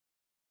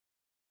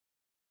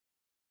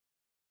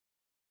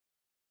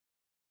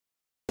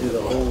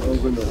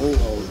going the whole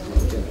hall.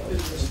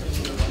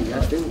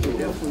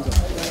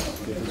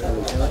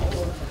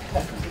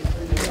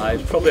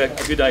 It's probably a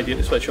good idea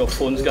to switch off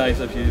phones, guys,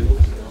 if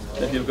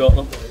you've got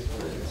them.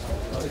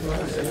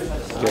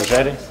 Get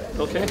ready.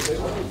 Okay.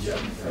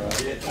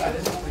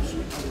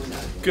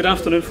 Good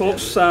afternoon,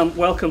 folks.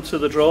 Welcome to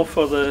the draw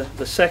for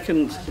the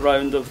second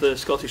round of the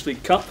Scottish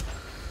League Cup.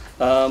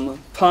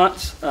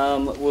 Pat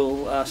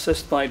will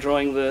assist by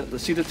drawing the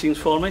seeded teams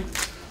for me.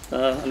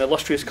 An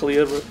illustrious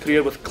career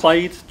with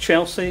Clyde,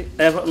 Chelsea,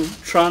 Everton,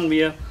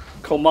 Tranmere,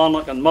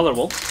 Kilmarnock and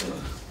Motherwell,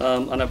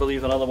 and I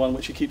believe another one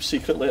which he keeps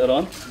secret later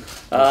on.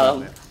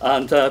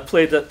 And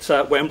played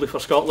at Wembley for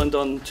Scotland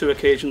on 2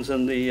 occasions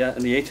in the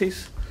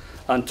 80s.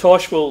 And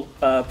Tosh will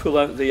pull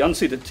out the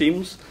unseeded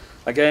teams.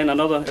 Again,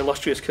 another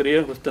illustrious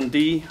career with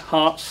Dundee,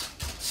 Hearts,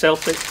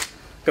 Celtic,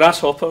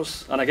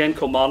 Grasshoppers, and again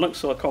Kilmarnock,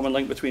 so a common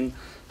link between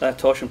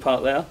Tosh and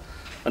Pat there.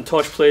 And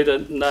Tosh played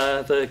in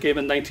the game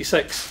in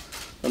 '96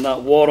 on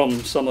that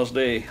warm summer's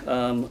day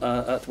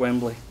at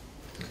Wembley.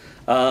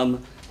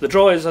 The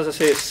draw is, as I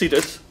say,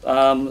 seeded,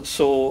 I'll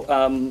start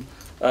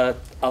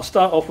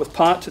off with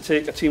Pat to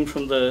take a team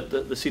from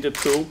the seeded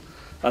pool,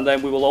 and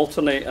then we will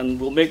alternate and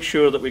we'll make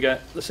sure that we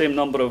get the same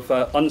number of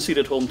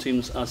unseeded home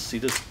teams as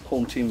seeded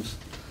home teams.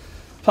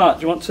 Pat,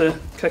 do you want to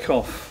kick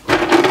off?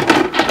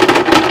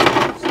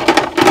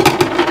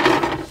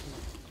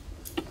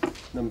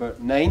 Number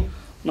 9.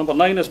 Number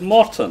 9 is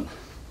Morton.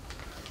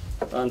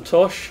 And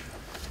Tosh?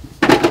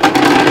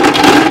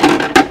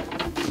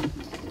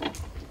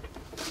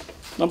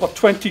 Number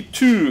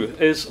 22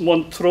 is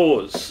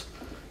Montrose.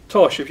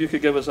 Tosh, if you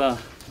could give us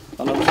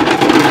another.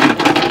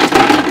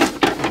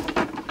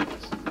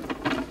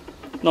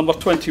 Number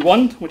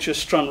 21, which is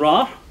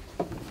Stranraer.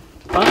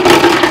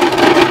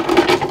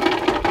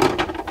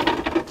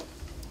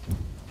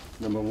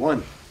 Number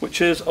 1. Which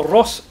is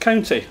Ross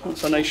County.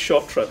 That's a nice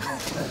short trip.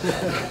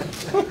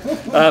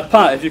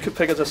 Pat, if you could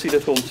pick as a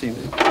seeded home team.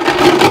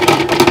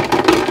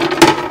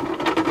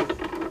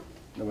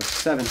 Number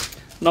 7.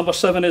 Number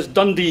 7 is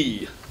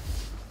Dundee.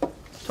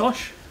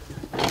 Tosh?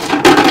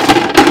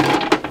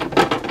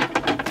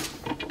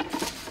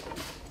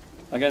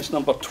 Against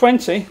number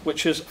 20,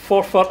 which is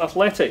Forfar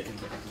Athletic.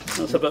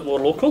 That's a bit more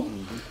local.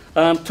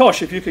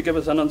 Tosh, if you could give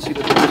us an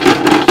unseeded home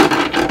team.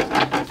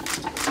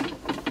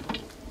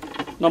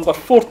 Number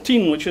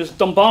 14, which is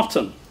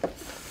Dumbarton.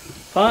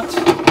 Pat?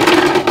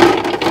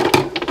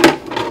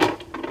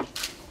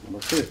 Number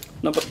 2.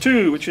 Number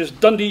 2, which is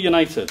Dundee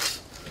United.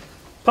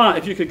 Pat,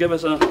 if you could give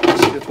us a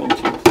seeded home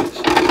team,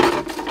 please.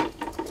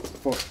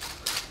 4.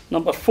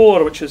 Number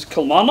 4, which is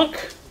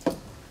Kilmarnock.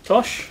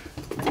 Tosh?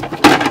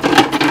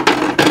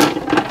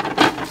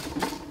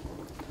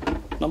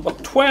 Number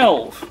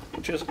 12,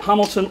 which is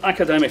Hamilton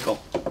Academical.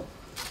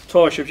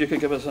 Tosh, if you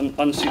could give us an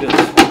unseeded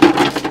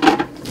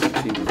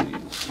team, please.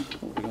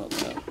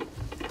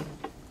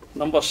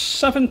 Number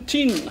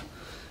 17,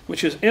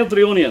 which is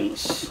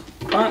Airdrieonians.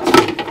 Pat.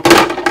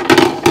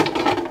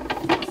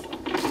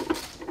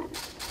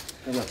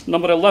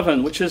 Number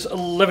 11, which is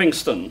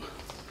Livingston.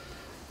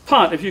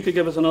 Pat, if you could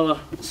give us another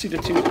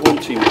seeded team, home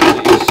team,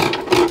 please.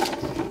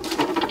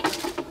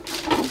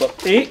 Number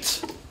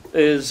 8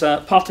 is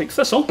Partick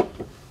Thistle.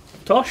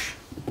 Tosh.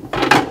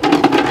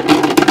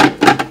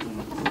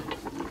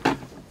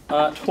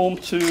 At home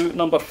to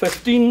number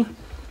 15,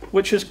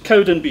 which is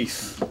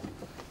Cowdenbeath.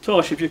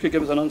 Tosh, if you could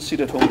give us an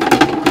unseeded home team.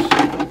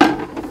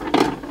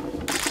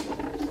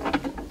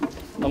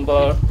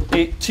 Number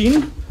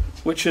 18,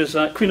 which is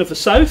Queen of the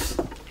South.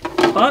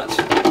 Pat.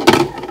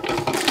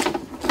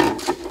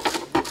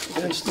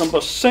 Against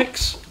number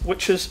 6,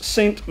 which is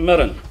St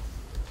Mirren.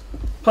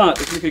 Pat,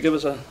 if you could give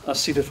us a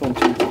seeded home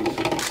team, please.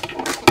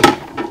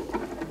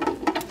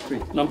 3.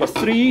 Number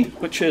 3,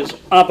 which is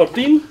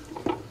Aberdeen.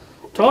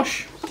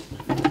 Tosh.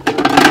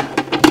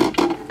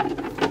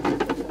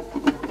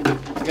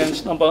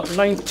 Against number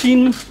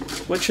 19,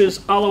 which is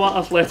Alloa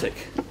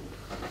Athletic.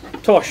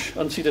 Tosh,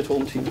 unseeded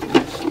home team,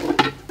 please.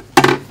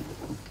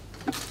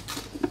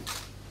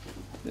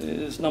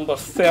 Is number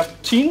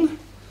 13,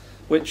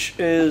 which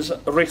is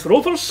Raith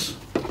Rovers.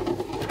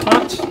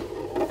 Pat.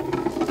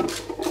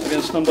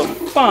 Against number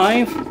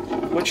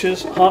 5, which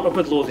is Heart of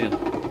Midlothian.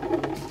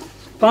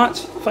 Pat,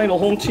 final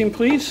home team,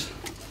 please.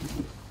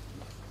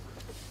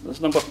 There's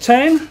number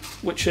 10,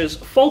 which is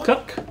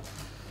Falkirk.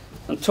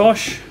 And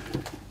Tosh,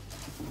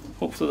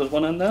 hopefully there's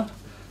one in there.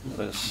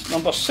 There's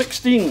number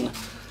 16,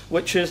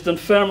 which is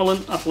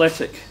Dunfermline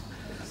Athletic.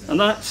 And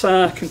that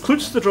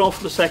concludes the draw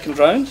for the second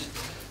round.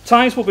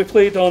 Ties will be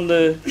played on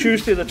the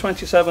Tuesday the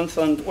 27th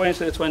and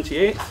Wednesday the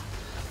 28th.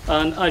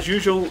 And as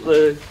usual,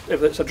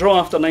 if it's a draw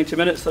after 90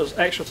 minutes, there's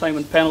extra time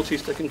and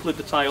penalties to conclude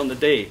the tie on the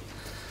day.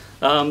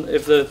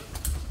 If the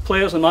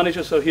players and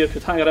managers who are here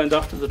could hang around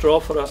after the draw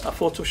for a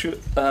photo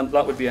shoot,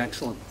 that would be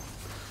excellent.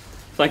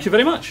 Thank you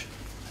very much.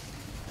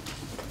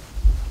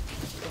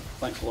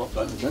 Thanks a lot.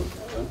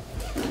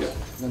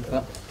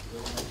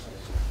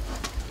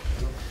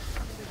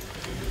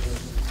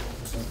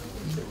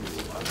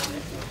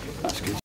 That's good.